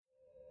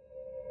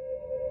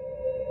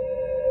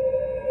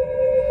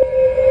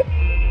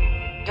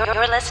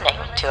You're listening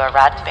to a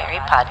Roddenberry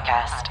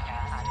podcast.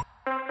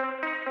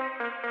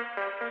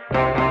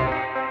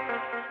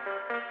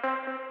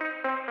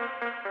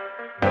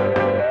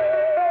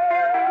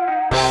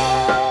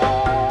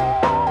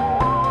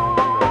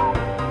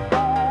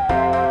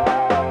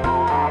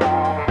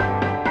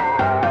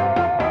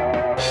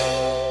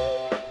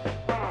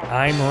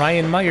 I'm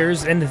Ryan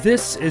Myers, and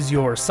this is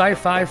your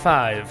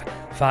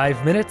SciFi5,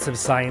 5 minutes of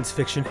science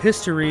fiction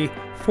history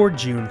for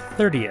June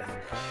 30th.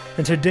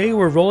 And today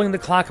we're rolling the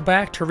clock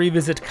back to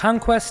revisit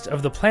Conquest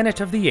of the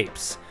Planet of the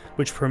Apes,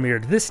 which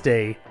premiered this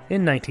day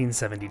in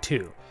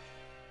 1972.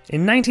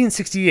 In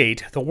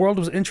 1968, the world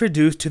was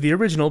introduced to the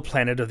original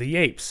Planet of the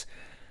Apes.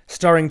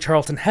 Starring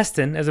Charlton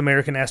Heston as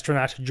American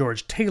astronaut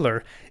George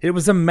Taylor, it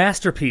was a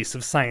masterpiece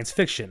of science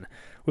fiction,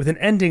 with an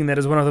ending that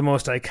is one of the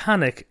most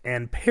iconic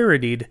and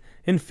parodied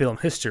in film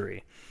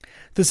history.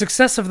 The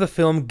success of the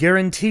film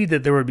guaranteed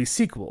that there would be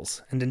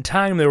sequels, and in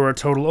time there were a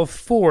total of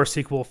 4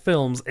 sequel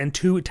films and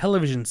 2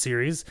 television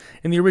series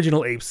in the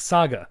original Apes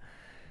saga.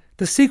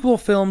 The sequel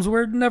films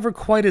were never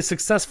quite as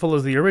successful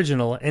as the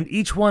original, and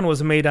each one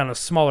was made on a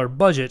smaller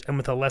budget and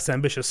with a less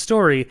ambitious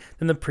story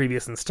than the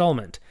previous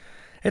installment.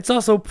 It's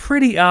also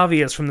pretty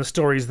obvious from the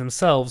stories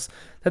themselves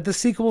that the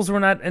sequels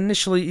were not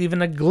initially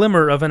even a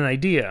glimmer of an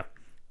idea,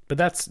 but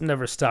that's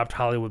never stopped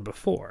Hollywood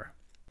before.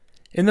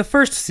 In the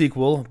first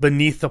sequel,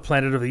 Beneath the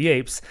Planet of the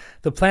Apes,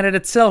 the planet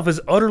itself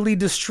is utterly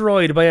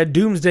destroyed by a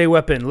doomsday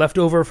weapon left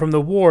over from the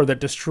war that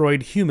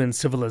destroyed human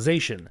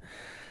civilization.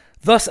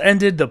 Thus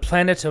ended the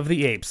Planet of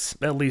the Apes,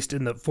 at least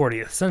in the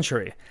 40th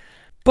century.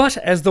 But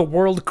as the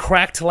world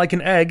cracked like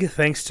an egg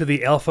thanks to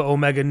the Alpha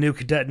Omega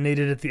nuke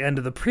detonated at the end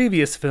of the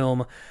previous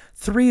film,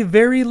 3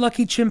 very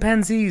lucky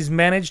chimpanzees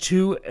managed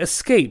to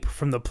escape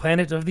from the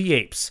Planet of the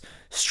Apes,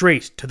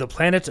 straight to the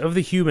planet of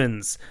the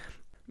humans.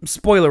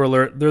 Spoiler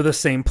alert, they're the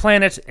same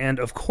planet, and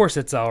of course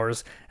it's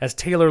ours, as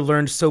Taylor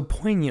learned so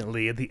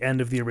poignantly at the end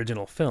of the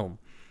original film.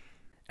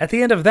 At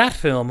the end of that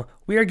film,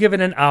 we are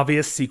given an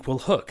obvious sequel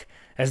hook,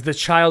 as the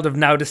child of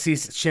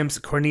now-deceased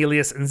chimps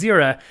Cornelius and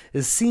Zira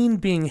is seen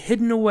being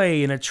hidden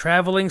away in a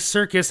traveling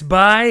circus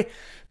by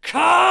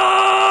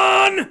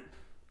by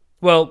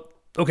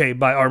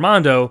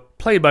Armando,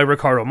 played by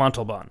Ricardo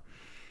Montalban.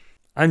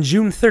 On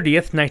June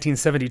 30th,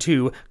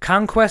 1972,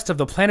 Conquest of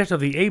the Planet of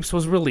the Apes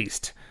was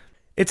released.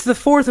 It's the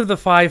 4th of the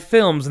 5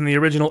 films in the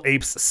original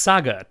Apes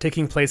saga,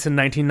 taking place in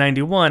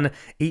 1991,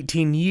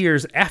 18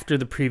 years after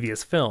the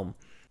previous film.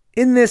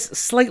 In this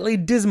slightly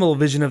dismal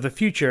vision of the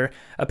future,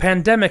 a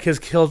pandemic has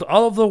killed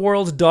all of the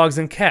world's dogs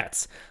and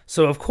cats,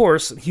 so of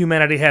course,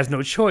 humanity has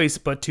no choice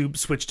but to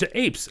switch to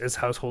apes as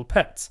household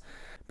pets.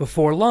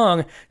 Before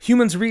long,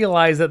 humans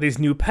realize that these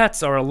new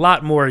pets are a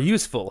lot more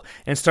useful,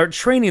 and start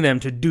training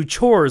them to do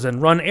chores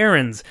and run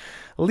errands,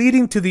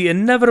 leading to the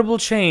inevitable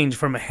change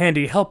from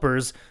handy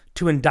helpers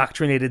to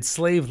indoctrinated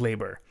slave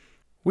labor.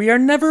 We are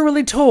never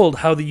really told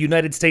how the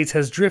United States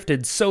has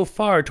drifted so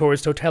far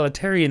towards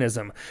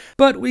totalitarianism,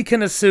 but we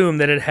can assume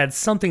that it had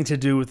something to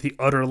do with the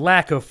utter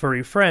lack of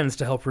furry friends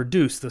to help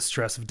reduce the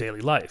stress of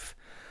daily life.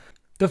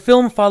 The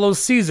film follows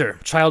Caesar,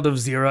 child of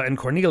Zira and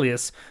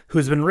Cornelius, who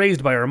has been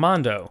raised by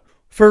Armando.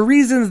 For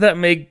reasons that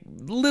make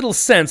little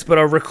sense but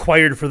are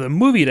required for the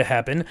movie to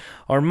happen,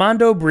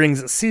 Armando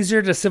brings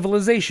Caesar to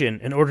civilization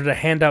in order to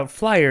hand out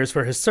flyers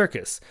for his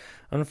circus.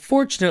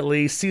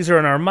 Unfortunately, Caesar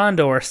and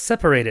Armando are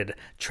separated,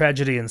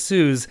 tragedy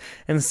ensues,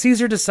 and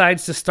Caesar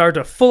decides to start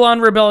a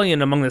full-on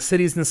rebellion among the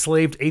city's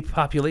enslaved ape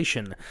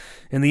population.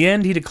 In the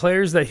end, he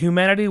declares that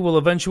humanity will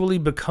eventually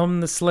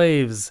become the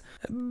slaves.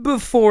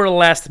 Before a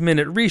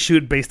last-minute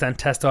reshoot based on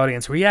test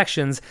audience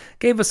reactions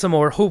gave us a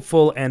more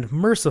hopeful and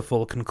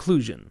merciful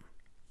conclusion.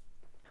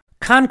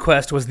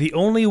 Conquest was the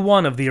only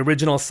one of the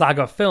original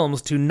saga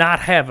films to not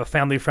have a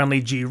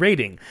family-friendly G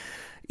rating,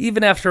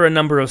 even after a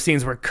number of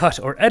scenes were cut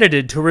or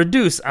edited to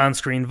reduce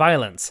on-screen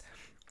violence.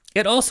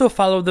 It also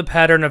followed the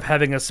pattern of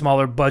having a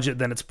smaller budget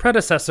than its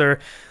predecessor,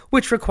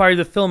 which required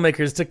the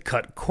filmmakers to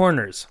cut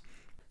corners.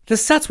 The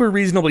sets were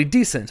reasonably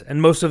decent,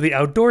 and most of the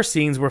outdoor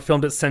scenes were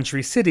filmed at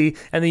Century City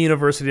and the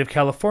University of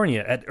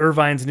California at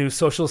Irvine's new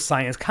social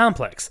science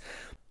complex.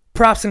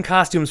 Props and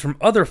costumes from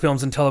other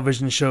films and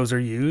television shows are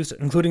used,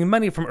 including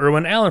many from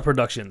Irwin Allen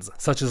Productions,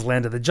 such as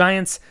Land of the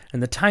Giants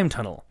and The Time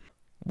Tunnel.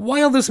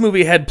 While this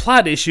movie had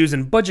plot issues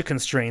and budget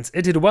constraints,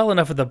 it did well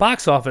enough at the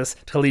box office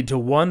to lead to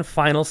one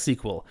final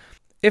sequel.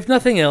 If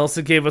nothing else,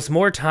 it gave us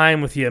more time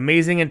with the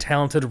amazing and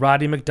talented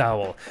Roddy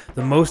McDowall,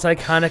 the most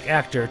iconic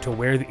actor to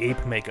wear the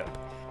ape makeup.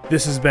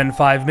 This has been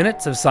 5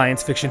 minutes of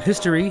science fiction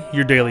history,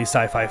 your daily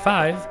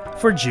SciFi5,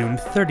 for June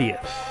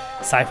 30th.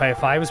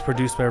 SciFi5 is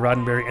produced by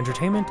Roddenberry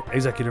Entertainment,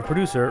 executive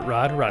producer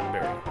Rod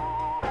Roddenberry.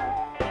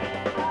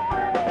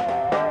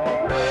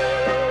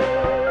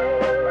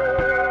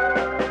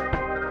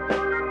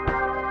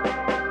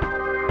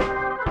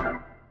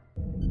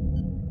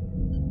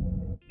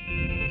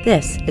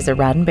 This is a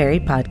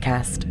Roddenberry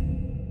podcast.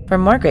 For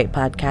more great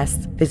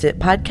podcasts, visit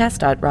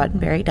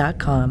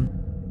podcast.roddenberry.com.